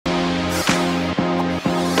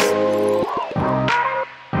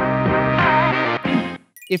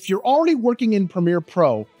If you're already working in Premiere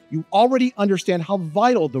Pro, you already understand how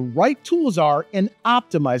vital the right tools are in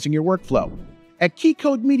optimizing your workflow. At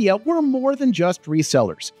KeyCode Media, we're more than just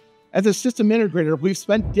resellers. As a system integrator, we've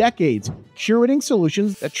spent decades curating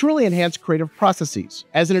solutions that truly enhance creative processes.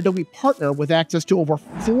 As an Adobe partner with access to over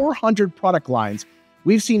 400 product lines,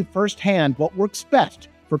 we've seen firsthand what works best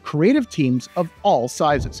for creative teams of all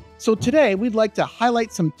sizes. So today, we'd like to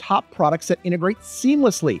highlight some top products that integrate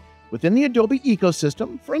seamlessly within the Adobe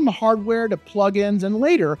ecosystem, from hardware to plugins, and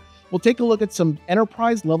later, we'll take a look at some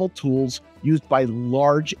enterprise-level tools used by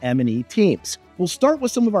large M&E teams. We'll start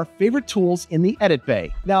with some of our favorite tools in the edit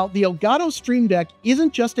bay. Now, the Elgato Stream Deck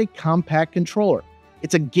isn't just a compact controller.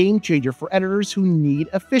 It's a game changer for editors who need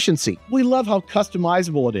efficiency. We love how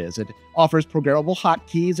customizable it is. It offers programmable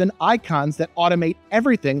hotkeys and icons that automate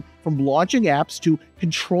everything from launching apps to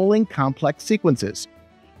controlling complex sequences.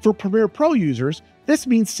 For Premiere Pro users, this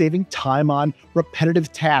means saving time on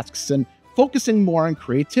repetitive tasks and focusing more on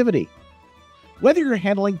creativity. Whether you're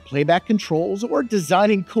handling playback controls or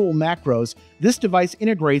designing cool macros, this device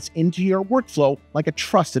integrates into your workflow like a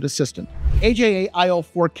trusted assistant. AJA I/O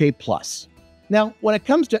 4K Plus. Now, when it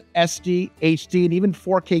comes to SD, HD, and even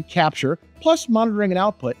 4K capture, plus monitoring and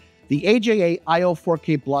output, the AJA I/O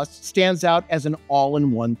 4K Plus stands out as an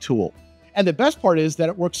all-in-one tool. And the best part is that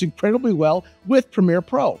it works incredibly well with Premiere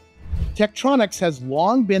Pro. Tektronix has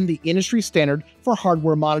long been the industry standard for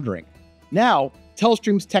hardware monitoring. Now,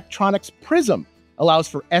 TELESTREAM's Tektronix PRISM allows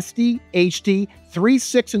for SD, HD, 3,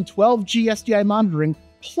 6, and 12G SDI monitoring,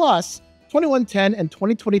 plus 2110 and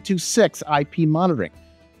 2022-6 IP monitoring.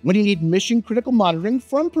 When you need mission-critical monitoring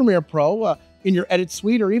from Premiere Pro in your edit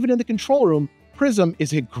suite or even in the control room, PRISM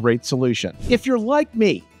is a great solution. If you're like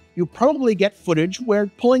me, you probably get footage where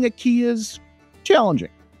pulling a key is challenging.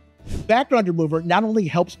 Background Remover not only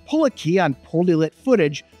helps pull a key on poorly lit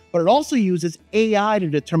footage, but it also uses AI to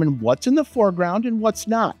determine what's in the foreground and what's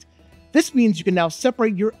not. This means you can now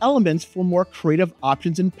separate your elements for more creative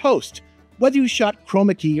options in post, whether you shot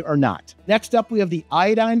chroma key or not. Next up, we have the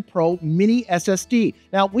IODYNE Pro Mini SSD.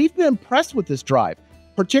 Now, we've been impressed with this drive,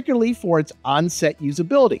 particularly for its on-set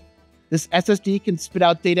usability. This SSD can spit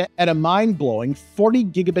out data at a mind-blowing 40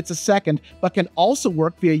 gigabits a second, but can also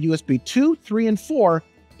work via USB 2, 3, and 4,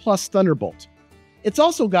 plus Thunderbolt. It's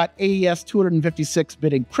also got AES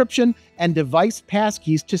 256-bit encryption and device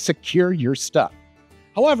passkeys to secure your stuff.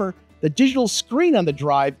 However, the digital screen on the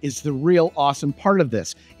drive is the real awesome part of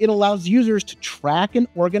this. It allows users to track and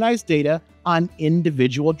organize data on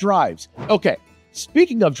individual drives. Okay,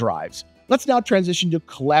 speaking of drives, let's now transition to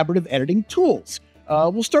collaborative editing tools.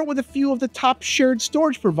 We'll start with a few of the top shared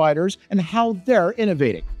storage providers and how they're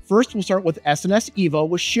innovating. First, we'll start with SNS Evo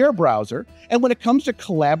with Share Browser. And when it comes to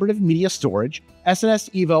collaborative media storage, SNS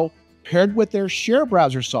Evo, paired with their Share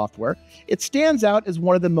Browser software, it stands out as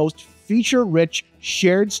one of the most feature-rich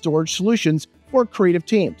shared storage solutions for creative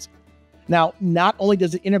teams. Now, not only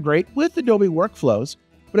does it integrate with Adobe workflows,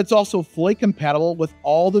 but it's also fully compatible with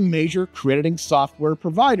all the major creating software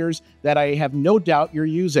providers that I have no doubt you're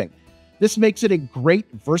using. This makes it a great,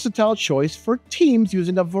 versatile choice for teams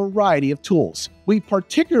using a variety of tools. We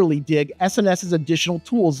particularly dig SNS's additional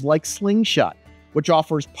tools like Slingshot, which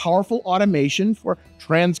offers powerful automation for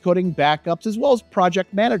transcoding backups as well as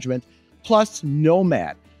project management, plus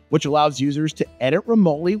Nomad, which allows users to edit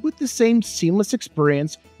remotely with the same seamless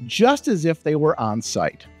experience just as if they were on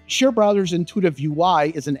site. Share Browser's intuitive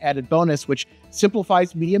UI is an added bonus which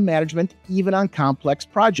simplifies media management even on complex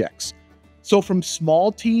projects. So from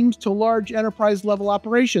small teams to large enterprise-level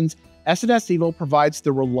operations, SNS Evo provides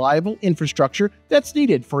the reliable infrastructure that's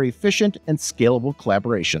needed for efficient and scalable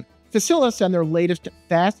collaboration. FACILIS and their latest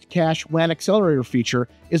Fast Cache WAN Accelerator feature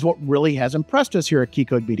is what really has impressed us here at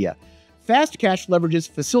KeyCode Media. Fast Cache leverages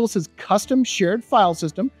FACILIS's custom shared file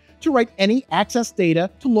system to write any access data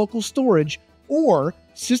to local storage or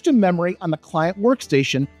system memory on the client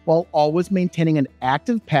workstation while always maintaining an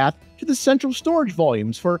active path to the central storage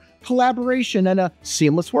volumes for collaboration and a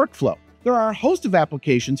seamless workflow. There are a host of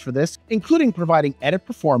applications for this, including providing edit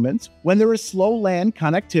performance when there is slow LAN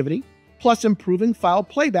connectivity, plus improving file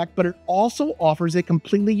playback, but it also offers a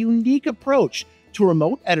completely unique approach to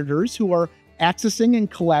remote editors who are accessing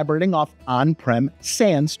and collaborating off on-prem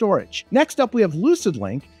SAN storage. Next up, we have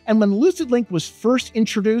LUCIDLINK, and when LUCIDLINK was first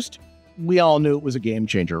introduced, we all knew it was a game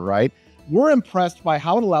changer, right? We're impressed by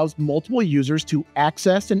how it allows multiple users to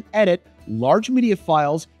access and edit large media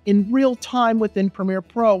files in real time within Premiere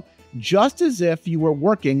Pro, just as if you were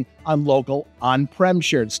working on local on-prem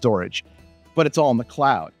shared storage, but it's all in the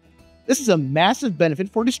cloud. This is a massive benefit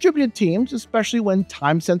for distributed teams, especially when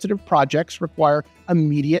time-sensitive projects require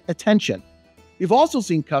immediate attention. We've also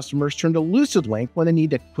seen customers turn to LUCIDLINK when they need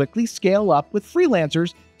to quickly scale up with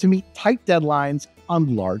freelancers to meet tight deadlines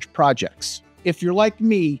on large projects. If you're like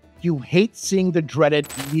me, you hate seeing the dreaded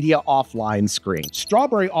media offline screen.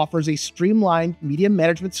 Strawberry offers a streamlined media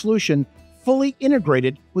management solution fully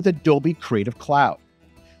integrated with Adobe Creative Cloud.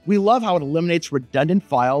 We love how it eliminates redundant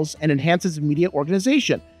files and enhances media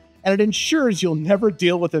organization, and it ensures you'll never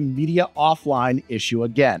deal with a media offline issue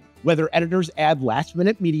again. Whether editors add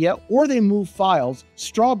last-minute media or they move files,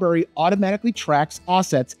 Strawberry automatically tracks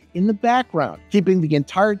assets in the background, keeping the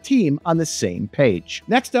entire team on the same page.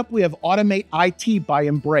 Next up, we have Automate IT by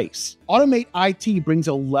Embrace. Automate IT brings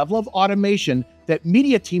a level of automation that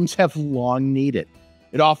media teams have long needed.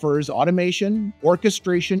 It offers automation,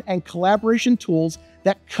 orchestration, and collaboration tools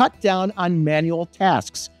that cut down on manual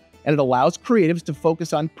tasks, and it allows creatives to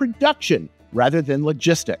focus on production rather than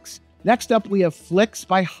logistics. Next up, we have FLICS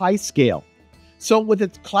by HighScale. So with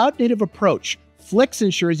its cloud-native approach, FLICS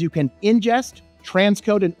ensures you can ingest,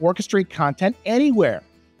 transcode, and orchestrate content anywhere,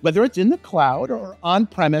 whether it's in the cloud or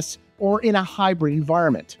on-premise or in a hybrid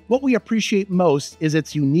environment. What we appreciate most is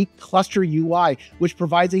its unique cluster UI, which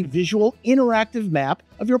provides a visual, interactive map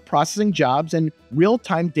of your processing jobs and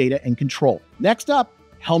real-time data and control. Next up,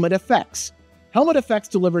 HELMUTFX. HELMUTFX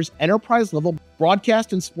delivers enterprise-level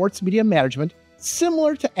broadcast and sports media management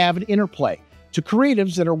similar to Avid Interplay to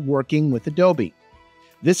creatives that are working with Adobe.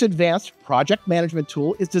 This advanced project management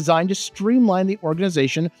tool is designed to streamline the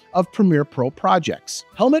organization of Premiere Pro projects.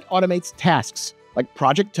 Helmut automates tasks like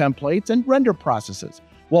project templates and render processes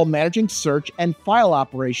while managing search and file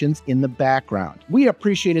operations in the background. We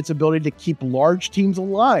appreciate its ability to keep large teams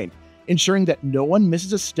aligned, ensuring that no one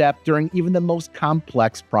misses a step during even the most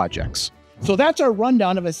complex projects. So that's our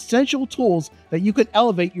rundown of essential tools that you can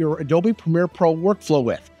elevate your Adobe Premiere Pro workflow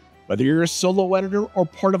with, whether you're a solo editor or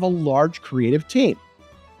part of a large creative team.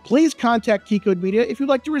 Please contact Keycode Media if you'd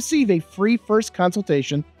like to receive a free first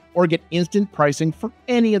consultation or get instant pricing for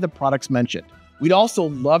any of the products mentioned. We'd also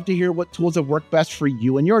love to hear what tools have worked best for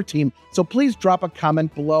you and your team, so please drop a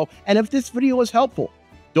comment below. And if this video was helpful,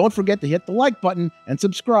 don't forget to hit the like button and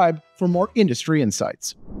subscribe for more industry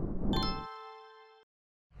insights.